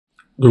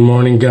Good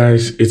morning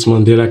guys, it's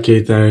Mandela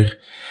Keita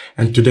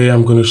and today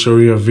I'm going to show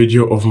you a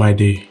video of my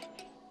day.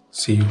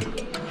 See you.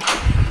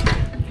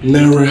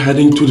 Now we're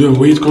heading to the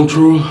weight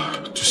control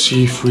to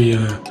see if we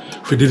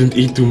didn't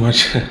eat too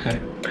much.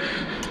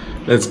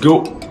 Let's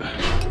go.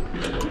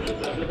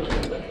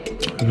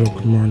 Hello,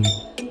 good morning.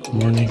 Good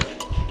morning.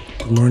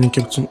 Good morning,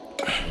 Captain.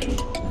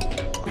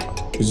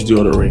 It's the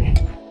other way.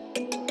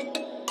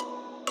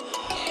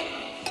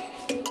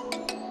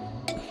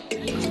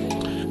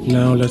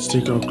 Now let's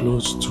take our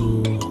clothes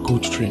to go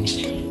to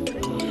training.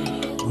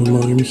 Good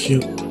morning,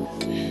 Michiel.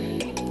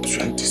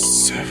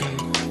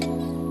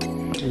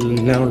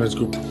 27. Now let's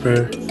go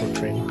prepare for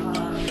training.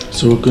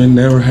 So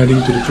now we're heading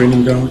to the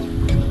training ground.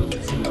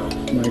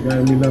 My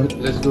guy Milan.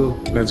 Let's go.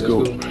 Let's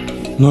go.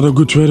 Not a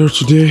good weather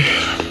today.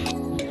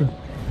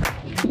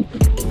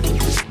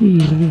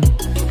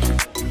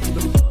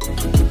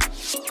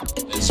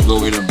 Let's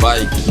go with a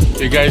bike.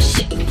 Hey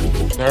guys,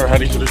 now we're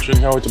heading to the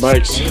training ground with the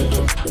bikes.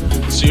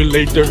 See you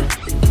later.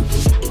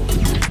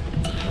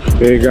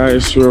 Hey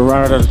guys, we're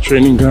right at the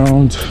training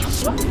ground.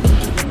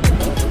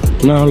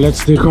 Now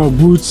let's take our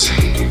boots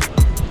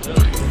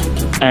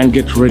and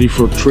get ready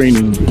for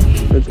training.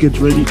 Let's get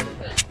ready.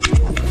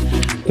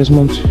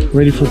 Desmond,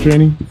 ready for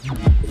training?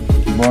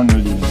 Born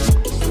ready.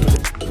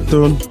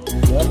 Toon.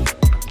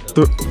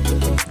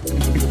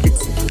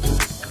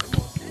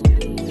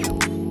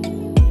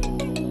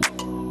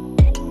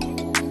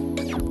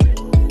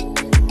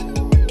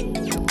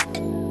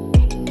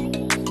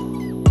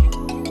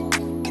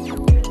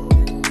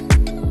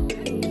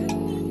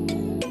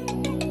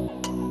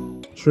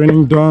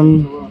 Training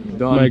done.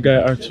 My guy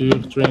Arthur,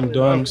 training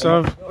done.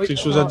 Xav, quelque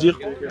chose à dire?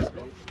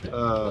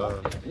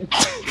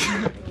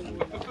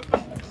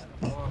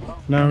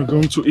 Now we're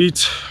going to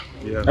eat.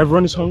 Yeah.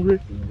 Everyone is hungry?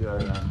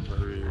 Yeah.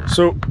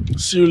 So,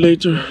 see you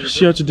later.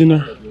 See you at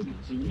dinner.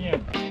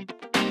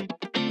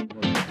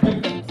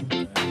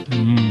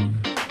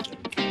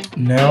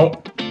 Now,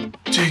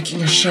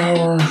 taking a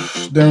shower,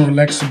 then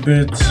relax a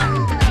bit.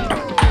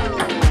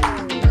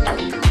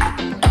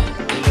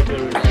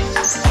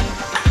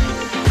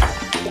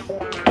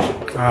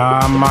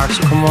 Ah, Max,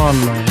 come on,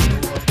 man.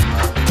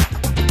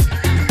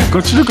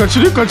 Continue.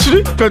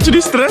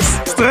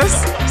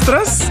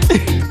 Stress.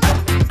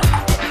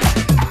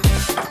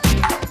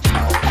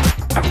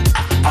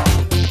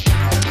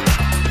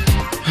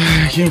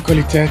 Geen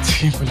kwaliteit.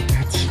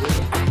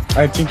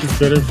 I think it's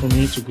better for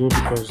me to go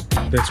because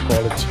that's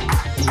quality.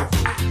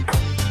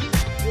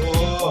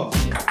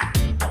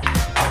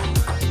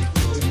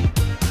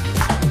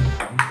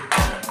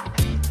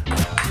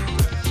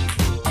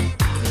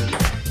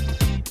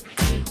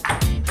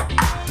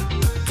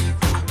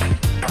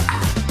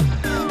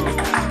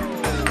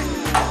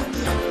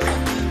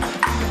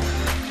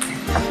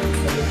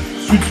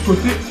 Switch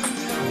côté.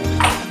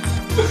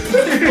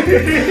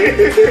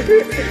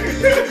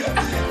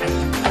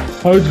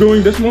 How it's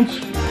going this month?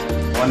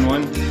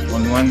 1-1.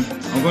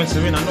 I'm going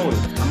to win, I know it.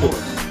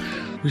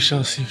 We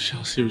shall see.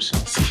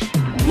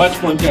 Match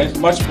point, guys.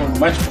 Match point.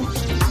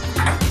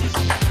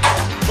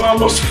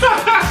 Vamos.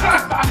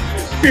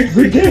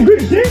 Good game.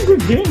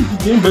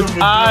 But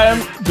I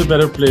am the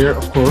better player,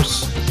 of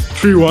course.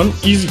 3-1,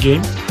 easy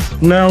game.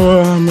 Now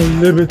I'm a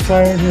little bit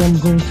tired and I'm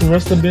going to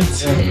rest a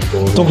bit.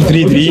 Toch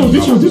 3-3.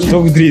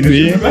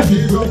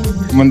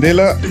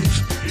 Mandela.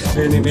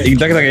 Nee. Ik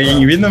dacht dat je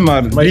ging winnen,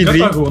 maar 3-3. Maar ik had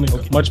dat gewoon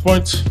niet. Match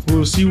point.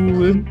 We'll see who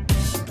win.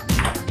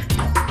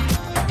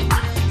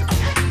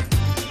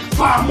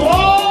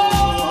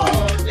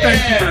 Vamos!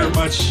 Thank you very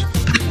much.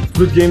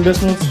 Good game,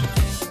 Desmond.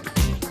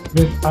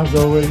 But as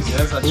always.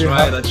 Yes, I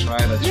tried.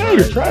 Yeah,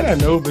 you tried, I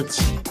know, but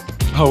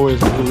always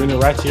the winner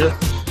right here.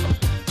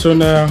 So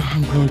now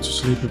I'm going to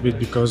sleep a bit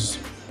because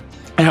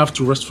I have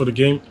to rest for the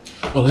game.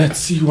 Well, let's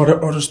see what the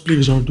other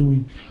players are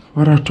doing.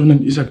 What are Toon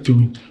and Isaac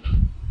doing?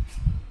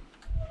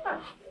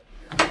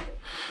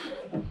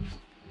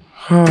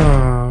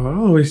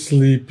 Always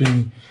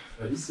sleeping.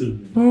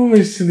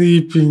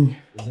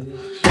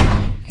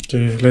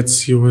 Okay, let's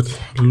see what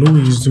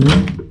Louis is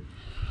doing.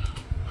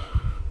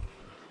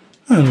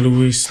 And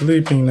Louis is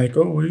sleeping like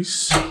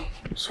always.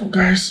 So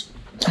guys,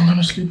 I'm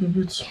gonna sleep a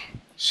bit.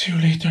 See you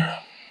later.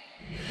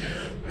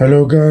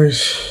 Hello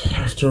guys,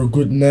 after a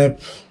good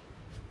nap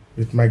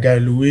with my guy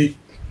Louis,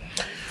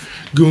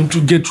 going to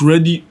get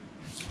ready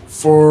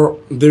for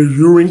the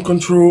urine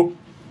control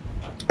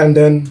and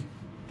then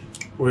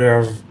we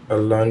have a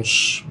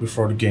lunch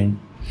before the game.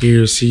 Here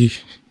you see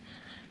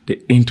the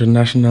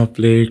international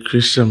player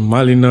Christian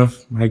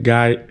Malinov, my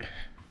guy.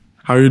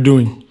 How are you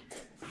doing?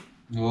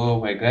 Oh,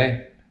 my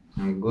guy.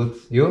 I'm good.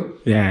 You?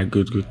 Yeah,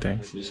 good,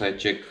 thanks. Just I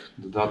check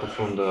the data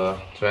from the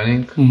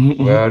training.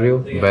 Where are you?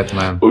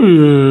 Batman.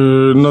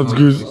 Not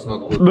good. It's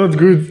not good. Not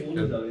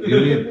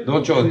good.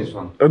 Don't show this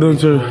one. Don't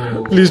show.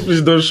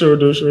 Please don't show.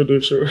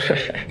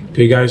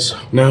 Okay guys,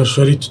 now it's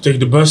ready to take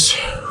the bus.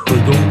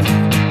 We're going.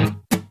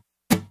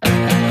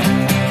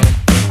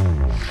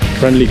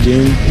 Friendly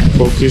game,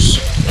 focus,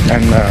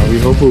 and we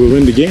hope we will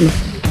win the game.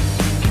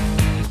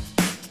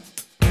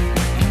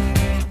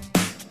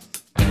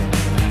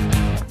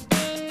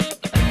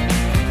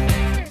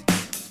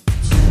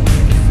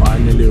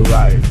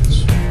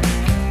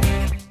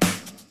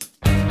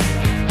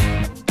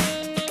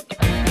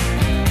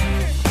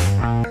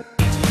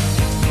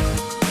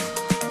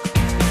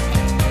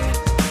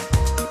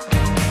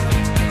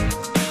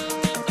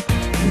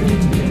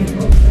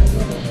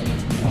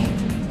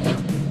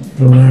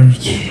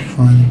 Arrived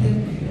finally.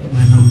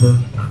 My number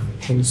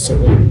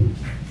 27.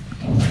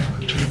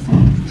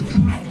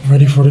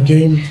 Ready for the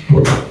game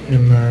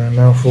and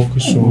now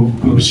focus, so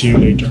we'll see you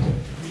later.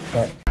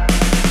 Bye.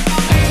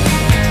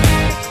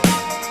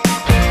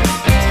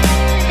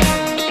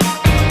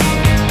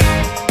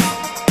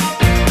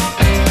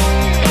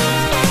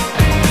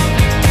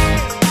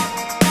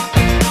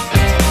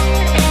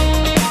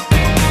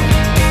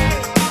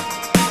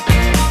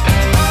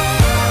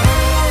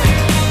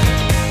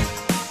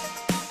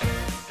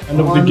 End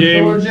of the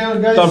game,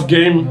 tough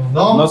game,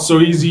 not so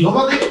easy,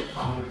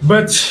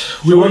 but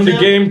we won the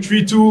game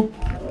 3-2.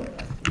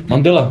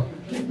 Mandela,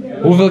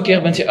 hoeveel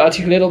keer bent je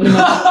uitgegleden op de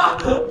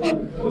match?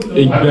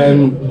 Ik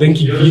ben denk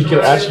ik 4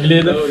 keer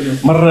uitgegleden,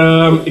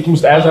 maar ik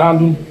moest ijzer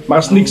aandoen. Maar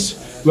is niks,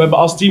 we hebben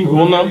als team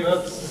gewonnen.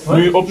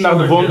 Nu op naar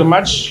de volgende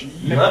match.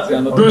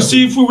 We'll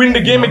see if we win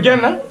the game again,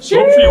 hè?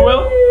 Hopefully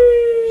well.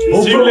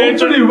 See you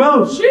later. Hopefully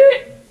well.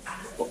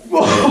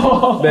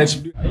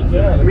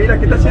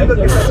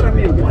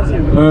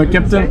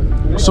 Captain,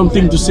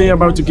 something to say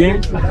about the game?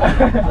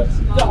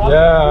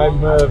 Yeah, I'm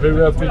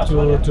very happy to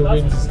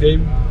win this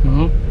game.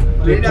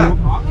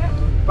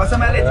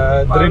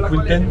 Drake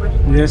weekend.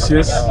 Yes,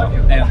 yes.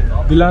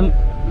 Dylan,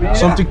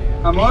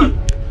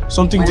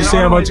 something to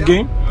say about the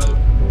game?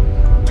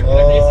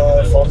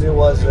 For me, it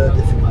was a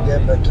difficult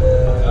game, but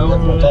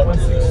important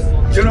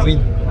to win.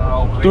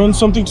 Doing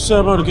something to say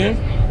about the game?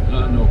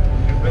 No.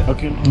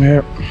 Okay.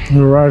 Yeah, we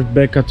arrived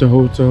back at the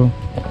hotel.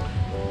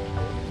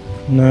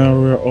 Now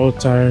we're all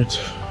tired.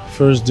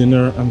 First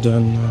dinner and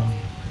then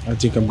I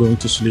think I'm going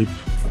to sleep.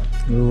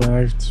 We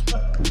arrived.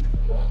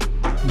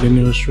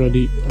 Dinner is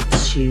ready. Let's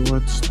see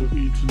what to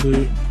eat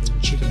today.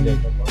 Chicken.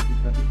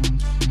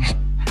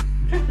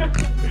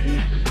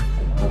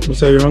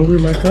 So, are you hungry,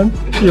 my friend?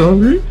 You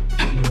hungry?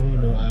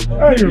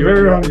 Oh, you're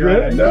very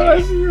hungry. No,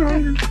 I see you're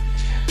hungry.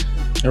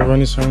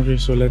 Everyone is hungry,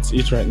 so let's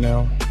eat right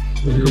now.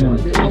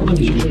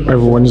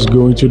 Everyone is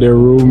going to their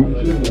room.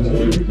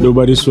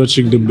 Nobody's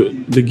watching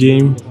the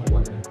game.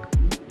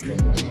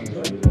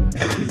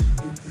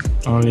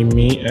 Only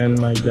me and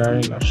my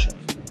guy Nasha.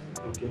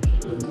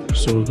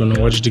 So we're gonna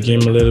watch the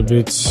game a little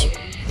bit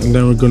and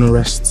then we're gonna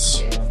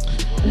rest.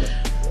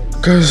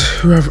 Because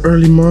we have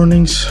early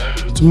mornings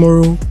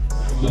tomorrow.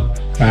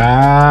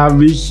 Ah,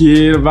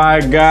 Michiel,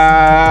 my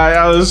guy.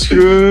 Alles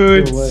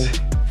goed.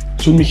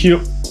 Zo, Michiel.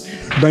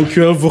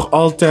 Dankjewel voor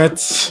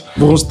altijd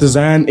voor ons te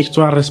zijn. Echt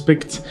waar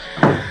respect.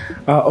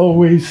 I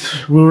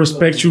always will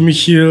respect you,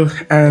 Michiel.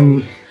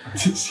 And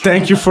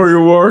thank you for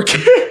your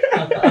work.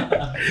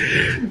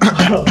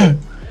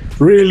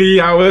 Really,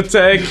 I will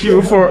thank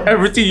you for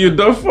everything you've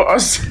done for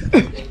us.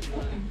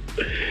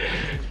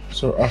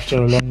 So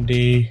after a long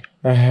day,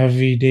 a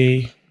heavy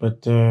day,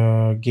 but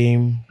the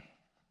game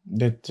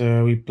that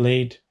we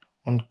played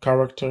on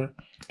character,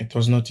 it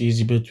was not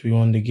easy, but we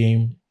won the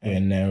game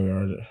and now we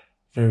are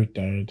very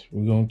tired.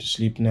 We're going to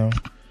sleep now.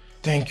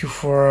 Thank you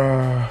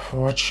for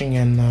watching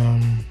and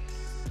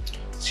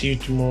see you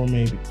tomorrow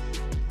maybe.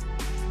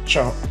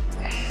 Ciao.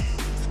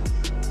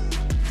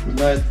 Good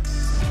night.